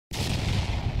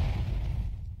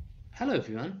Hello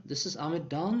everyone, this is Amit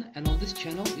Don, and on this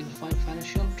channel you'll find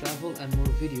financial, travel and more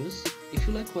videos. If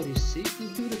you like what you see,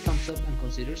 please give it a thumbs up and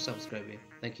consider subscribing.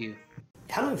 Thank you.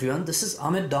 Hello everyone, this is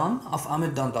Amit Don of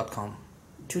AmitDon.com.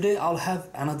 Today I'll have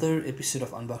another episode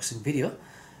of unboxing video,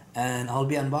 and I'll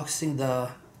be unboxing the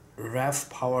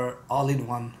RAVPower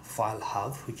all-in-one file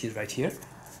hub, which is right here.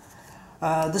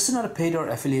 This is not a paid or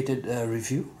affiliated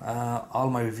review. All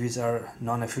my reviews are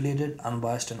non-affiliated,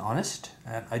 unbiased and honest,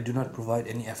 and I do not provide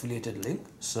any affiliated link.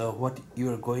 So what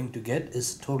you are going to get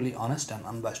is totally honest and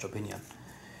unbiased opinion.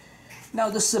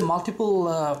 Now this is a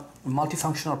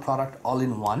multifunctional product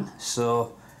all-in-one.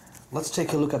 So let's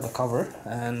take a look at the cover,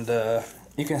 and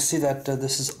you can see that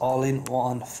this is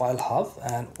all-in-one file hub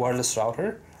and wireless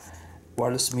router,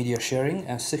 wireless media sharing,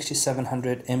 and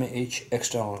 6700 mAh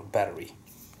external battery.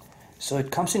 So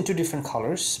it comes in two different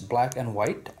colors, black and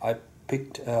white. I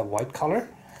picked white color,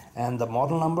 and the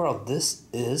model number of this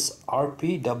is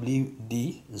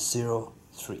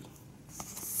RPWD03.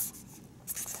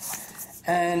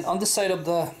 And on the side of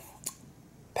the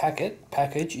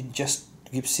package, it just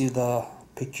gives you the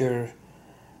picture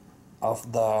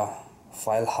of the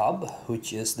file hub,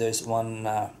 which is there's one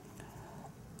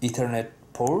Ethernet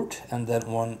port and then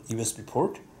one USB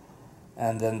port,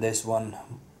 and then there's one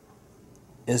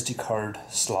SD card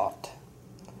slot,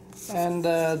 and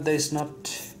there's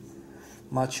not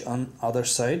much on other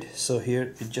side. So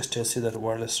here it just tells you that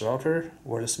wireless router,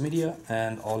 wireless media,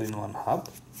 and all-in-one hub,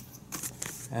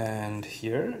 and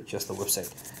here just the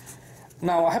website.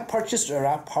 Now I have purchased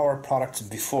RAVPower products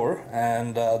before,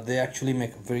 and they actually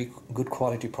make very good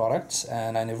quality products,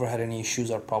 and I never had any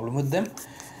issues or problem with them.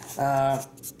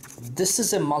 This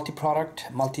is a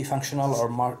multi-product, multifunctional or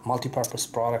multi-purpose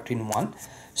product in one.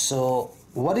 So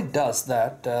what it does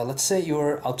that, let's say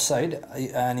you're outside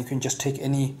and you can just take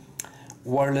any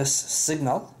wireless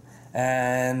signal,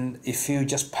 and if you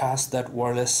just pass that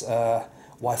wireless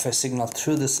Wi-Fi signal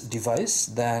through this device,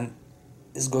 then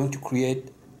it's going to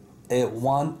create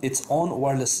its own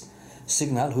wireless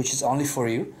signal, which is only for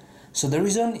you. So the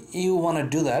reason you want to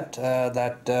do that,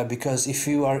 because if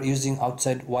you are using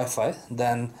outside Wi-Fi,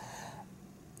 then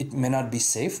it may not be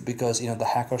safe, because the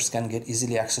hackers can get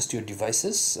easily access to your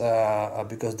devices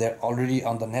because they're already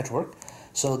on the network.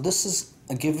 So this is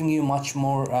giving you much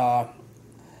more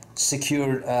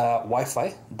secure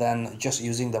Wi-Fi than just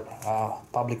using the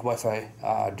public Wi-Fi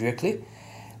directly.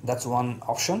 That's one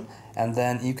option. And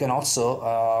then you can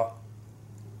also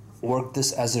work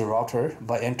this as a router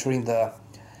by entering the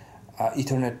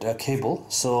Ethernet cable.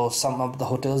 So some of the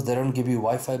hotels, they don't give you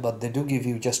Wi-Fi, but they do give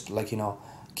you just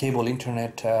cable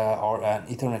internet or an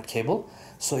Ethernet cable.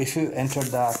 So if you enter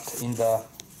that in the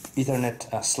Ethernet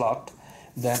slot,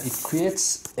 then it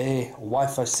creates a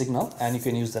Wi-Fi signal, and you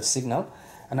can use that signal.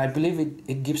 And I believe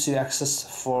it gives you access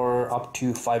for up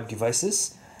to 5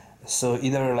 devices. So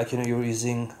either you're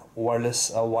using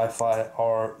wireless Wi-Fi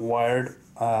or wired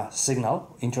signal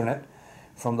internet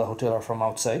from the hotel or from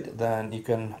outside, then you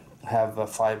can have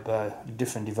 5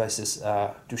 different devices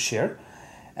to share.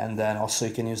 And then also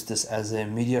you can use this as a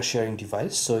media sharing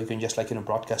device, so you can just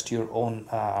broadcast your own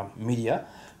media,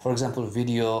 for example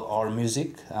video or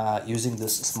music, using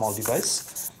this small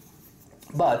device.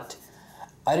 But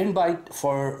I didn't buy it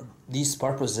for these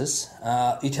purposes.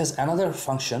 It has another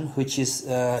function, which is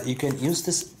you can use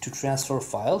this to transfer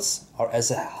files or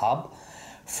as a hub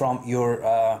from your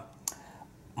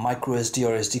micro SD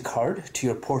or SD card to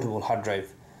your portable hard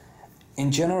drive. In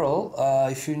general,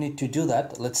 if you need to do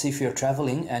that, let's say if you're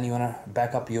traveling and you want to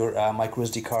back up your micro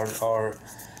SD card or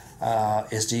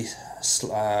SD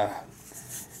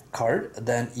card,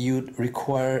 then you'd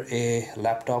require a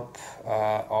laptop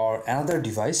or another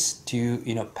device to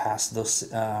pass those,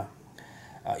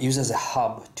 use as a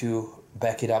hub to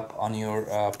back it up on your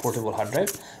portable hard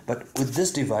drive. But with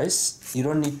this device, you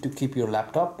don't need to keep your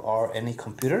laptop or any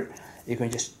computer. You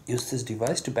can just use this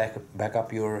device to back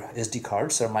up your SD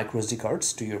cards or micro SD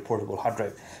cards to your portable hard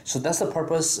drive. So that's the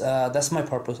purpose. That's my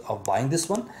purpose of buying this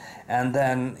one. And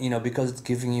then because it's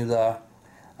giving you the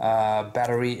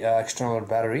battery, external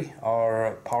battery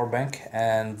or power bank,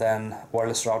 and then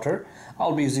wireless router,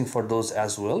 I'll be using for those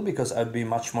as well, because I'd be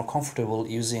much more comfortable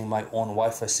using my own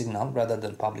Wi-Fi signal rather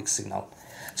than public signal.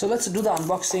 So let's do the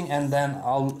unboxing, and then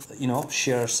I'll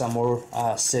share some more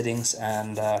settings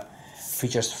and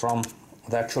features from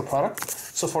the actual product.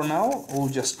 So for now, we'll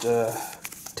just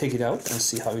take it out and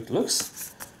see how it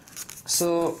looks.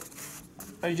 So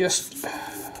I just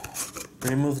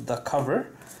removed the cover,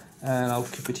 and I'll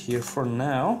keep it here for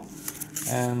now.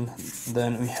 And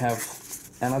then we have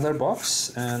another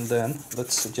box, and then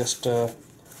let's just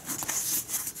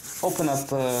open up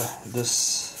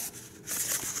this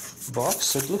box.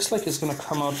 So it looks like it's gonna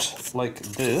come out like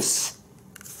this,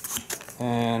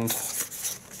 and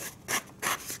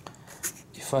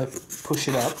if I push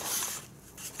it up,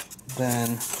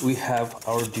 then we have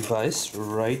our device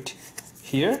right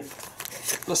here.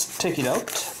 Let's take it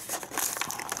out.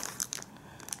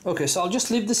 Okay, so I'll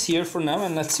just leave this here for now,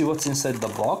 and let's see what's inside the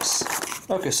box.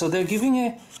 Okay, so they're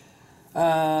giving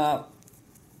a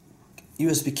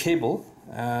USB cable,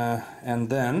 and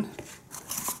then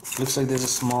looks like there's a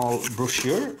small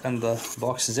brochure, and the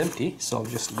box is empty, so I'll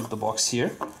just leave the box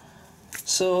here.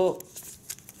 So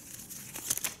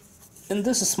in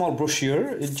this small brochure,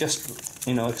 it just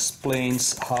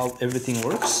explains how everything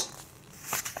works.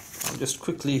 I'll just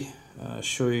quickly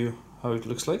show you how it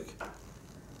looks like.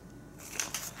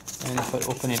 And if I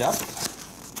open it up,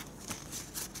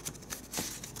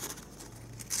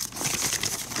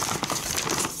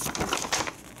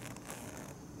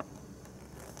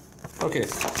 okay,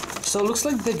 so it looks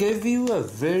like they gave you a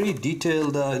very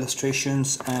detailed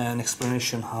illustrations and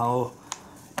explanation how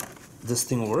this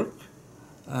thing works.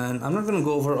 And I'm not going to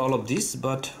go over all of these,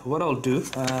 but what I'll do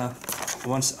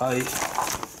once I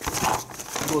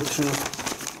go through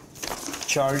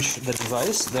charge the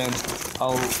device, then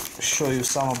I'll show you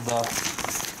some of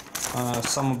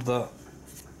the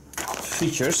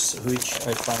features which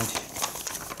I find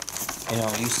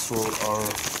useful, or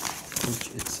which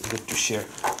it's good to share.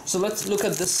 So let's look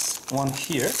at this one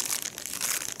here.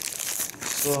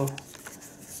 So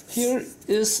here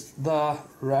is the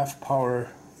RAVPower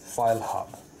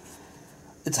FileHub.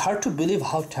 It's hard to believe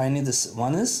how tiny this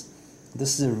one is.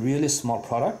 This is a really small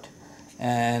product,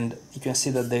 and you can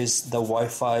see that there's the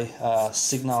Wi-Fi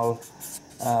signal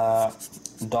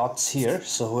dots here.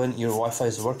 So when your Wi-Fi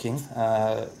is working,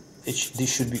 this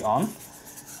should be on.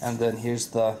 And then here's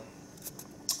the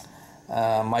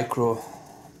micro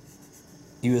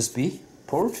USB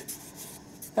port,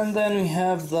 and then we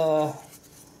have the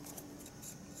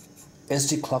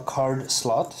SD card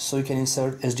slot, so you can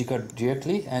insert SD card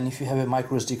directly. And if you have a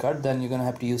micro SD card, then you're gonna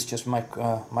have to use just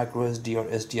micro SD or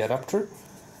SD adapter.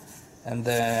 And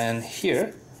then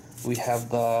here we have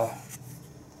the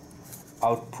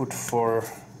output for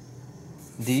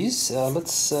these.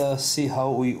 Let's see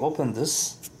how we open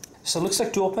this. So it looks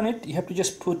like to open it, you have to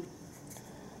just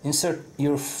insert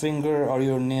your finger or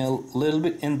your nail a little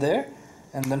bit in there,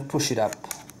 and then push it up.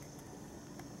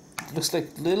 Looks like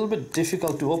a little bit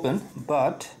difficult to open,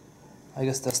 but I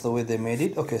guess that's the way they made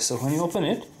it. Okay, so when you open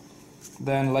it,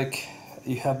 then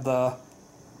you have the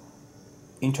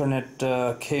Ethernet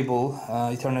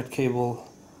cable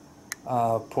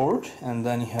port, and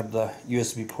then you have the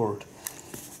USB port.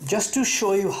 Just to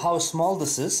show you how small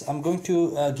this is, I'm going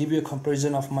to give you a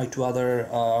comparison of my two other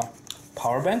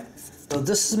power bank. So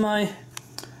this is my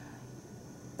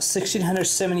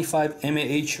 1675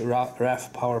 mAh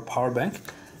RAVPower power bank,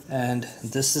 and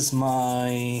this is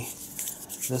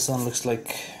this one looks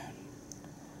like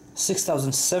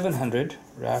 6700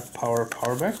 RAVPower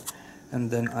power bank.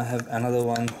 And then I have another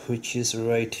one which is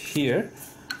right here,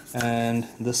 and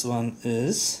this one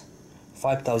is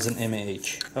 5000 mAh.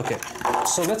 Okay,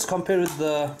 so let's compare with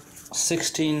the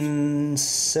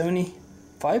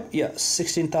 1675, yeah,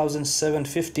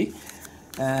 16750.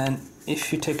 And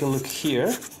if you take a look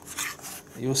here,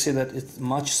 you'll see that it's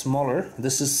much smaller.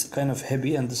 This is kind of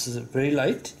heavy, and this is very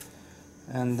light.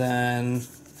 And then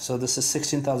so this is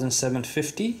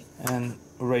 16750, and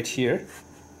right here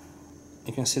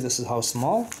you can see this is how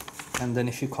small. And then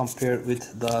if you compare it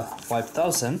with the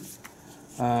 5000,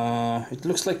 it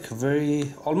looks like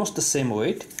almost the same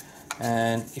weight.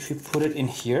 And if you put it in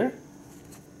here,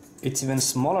 it's even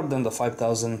smaller than the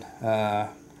 5000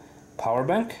 power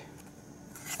bank.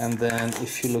 And then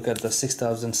if you look at the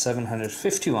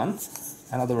 6751,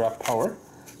 another RAVPower,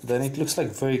 then it looks like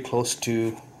very close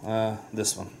to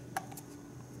this one.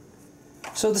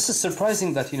 So this is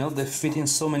surprising that they fit in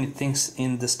so many things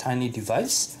in this tiny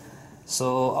device.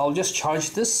 So I'll just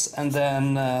charge this, and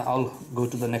then I'll go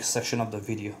to the next section of the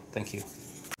video. Thank you.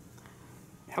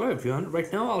 Hello everyone.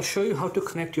 Right now I'll show you how to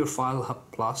connect your FileHub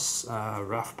Plus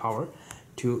RAVPower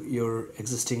to your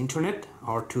existing internet,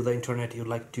 or to the internet you'd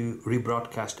like to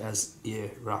rebroadcast as a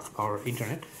RAVPower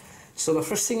internet. So the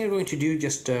first thing you're going to do,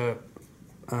 just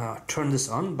turn this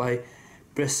on by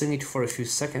pressing it for a few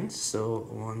seconds. So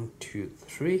 1, 2,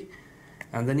 3,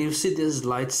 and then you'll see these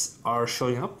lights are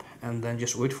showing up, and then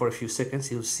just wait for a few seconds.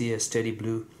 You'll see a steady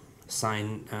blue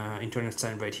sign, internet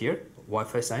sign right here,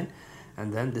 Wi-Fi sign,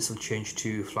 and then this will change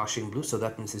to flashing blue. So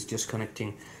that means it's just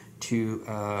connecting to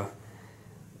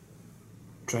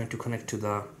trying to connect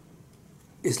to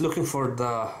it's looking for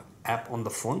the app on the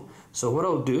phone. So what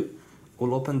I'll do,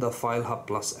 we'll open the FileHub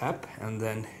Plus app, and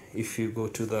then if you go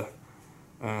to the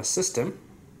system.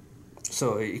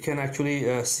 So you can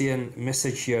actually see a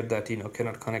message here that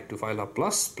cannot connect to FileHub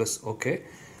plus OK.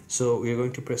 So we're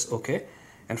going to press OK,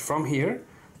 and from here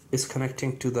is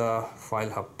connecting to the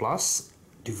FileHub Plus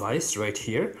device right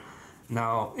here.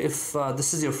 Now if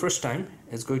this is your first time,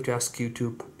 it's going to ask you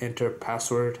to enter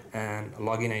password and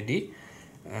login ID,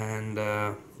 and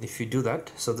if you do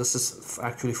that, so this is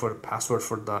actually for password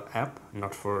for the app,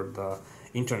 not for the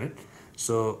internet.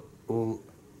 So we'll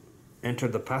enter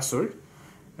the password,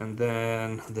 and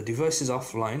then the device is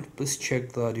offline. Please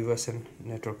check the device and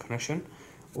network connection.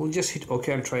 We'll just hit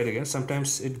OK and try it again.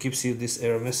 Sometimes it gives you this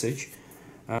error message.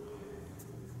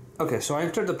 Okay, so I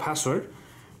entered the password,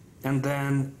 and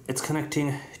then it's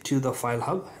connecting to the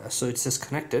FileHub, so it says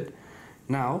connected.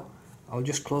 Now I'll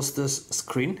just close this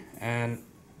screen and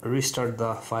restart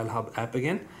the FileHub app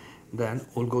again. Then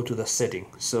we'll go to the setting.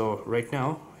 So right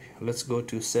now let's go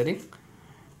to setting,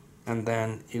 and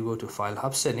then you go to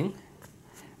FileHub setting,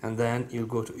 and then you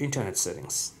go to internet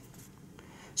settings.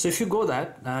 So if you go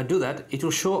do that, it will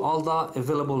show all the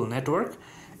available network.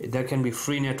 There can be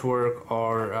free network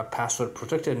or a password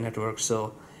protected network.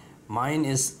 So mine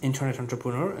is Internet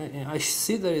Entrepreneur. I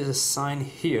see there is a sign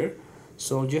here,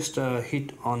 so just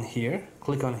hit on here,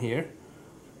 click on here,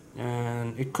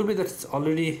 and it could be that it's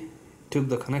already took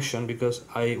the connection because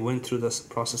I went through this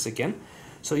process again.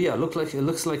 So yeah, it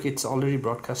looks like it's already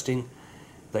broadcasting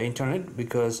the internet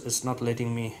because it's not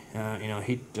letting me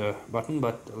hit the button.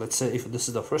 But let's say if this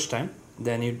is the first time,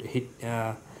 then you hit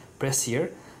press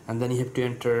here, and then you have to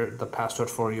enter the password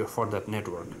for that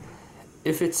network.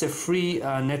 If it's a free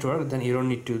network, then you don't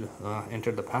need to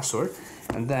enter the password.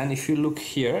 And then if you look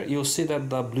here, you'll see that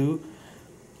the blue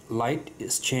light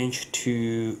is changed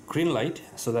to green light.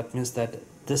 So that means that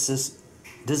this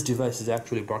device is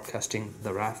actually broadcasting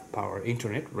the RAVPower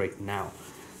internet right now.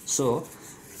 So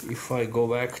if I go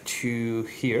back to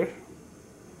here,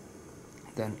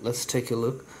 then let's take a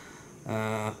look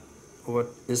what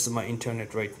is my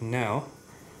internet right now.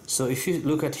 So if you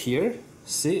look at here,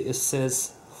 see it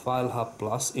says FileHub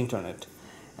Plus internet,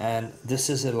 and this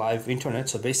is a live internet.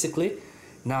 So basically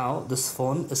now this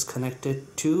phone is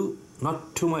connected to,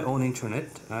 not to my own internet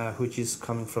which is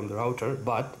coming from the router,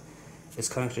 but it's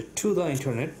connected to the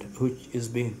internet which is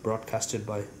being broadcasted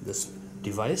by this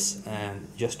device. And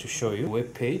just to show you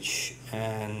web page,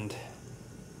 and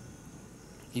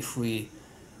if we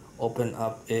open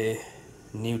up a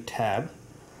new tab,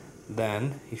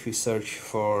 then if we search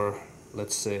for,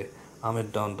 let's say,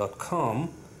 ahmeddon.com,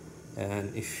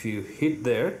 and if you hit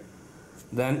there,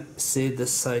 then see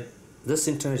this site, this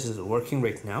internet is working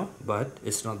right now, but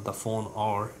it's not the phone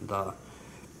or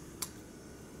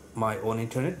my own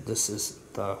internet. This is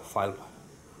the FileHub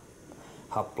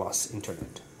Plus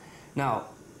internet. Now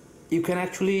you can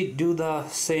actually do the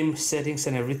same settings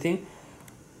and everything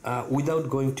without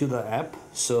going to the app.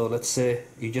 So let's say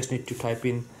you just need to type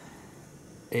in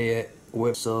a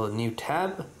web, so new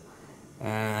tab,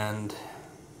 and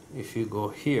if you go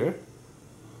here,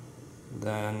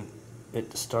 then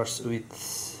it starts with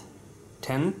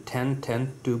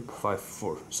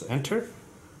 10.10.10.254. so enter.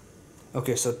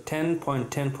 Okay, so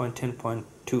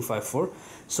 10.10.10.254.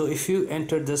 so if you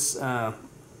enter this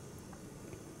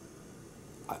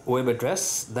web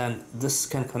address, then this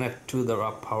can connect to the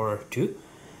RAVPower too.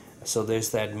 So there's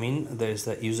the admin, there's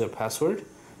the user password,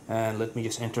 and let me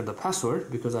just enter the password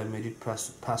because I made it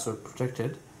password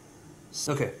protected.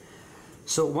 Okay,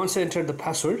 so once I enter the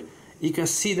password, you can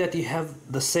see that you have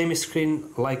the same screen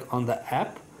like on the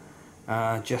app,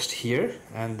 just here,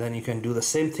 and then you can do the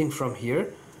same thing from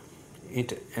here,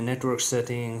 network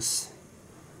settings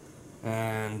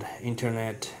and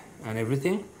internet and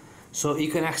everything. So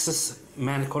you can access,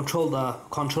 control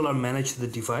and manage the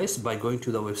device by going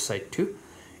to the website too,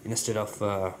 instead of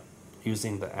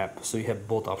using the app. So you have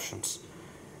both options.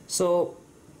 So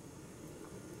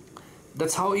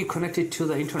that's how you connect it to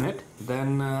the internet.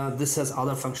 Then this has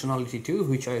other functionality too,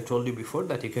 which I told you before,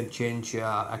 that you can change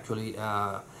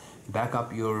back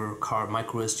up your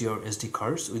micro SD or SD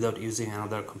cards without using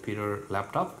another computer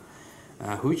laptop,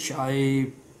 which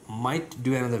I might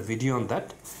do another video on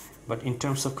that. But in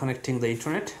terms of connecting the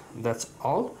internet, that's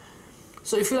all.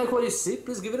 So if you like what you see,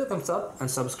 please give it a thumbs up and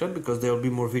subscribe because there will be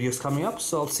more videos coming up.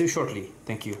 So I'll see you shortly.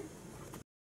 Thank you.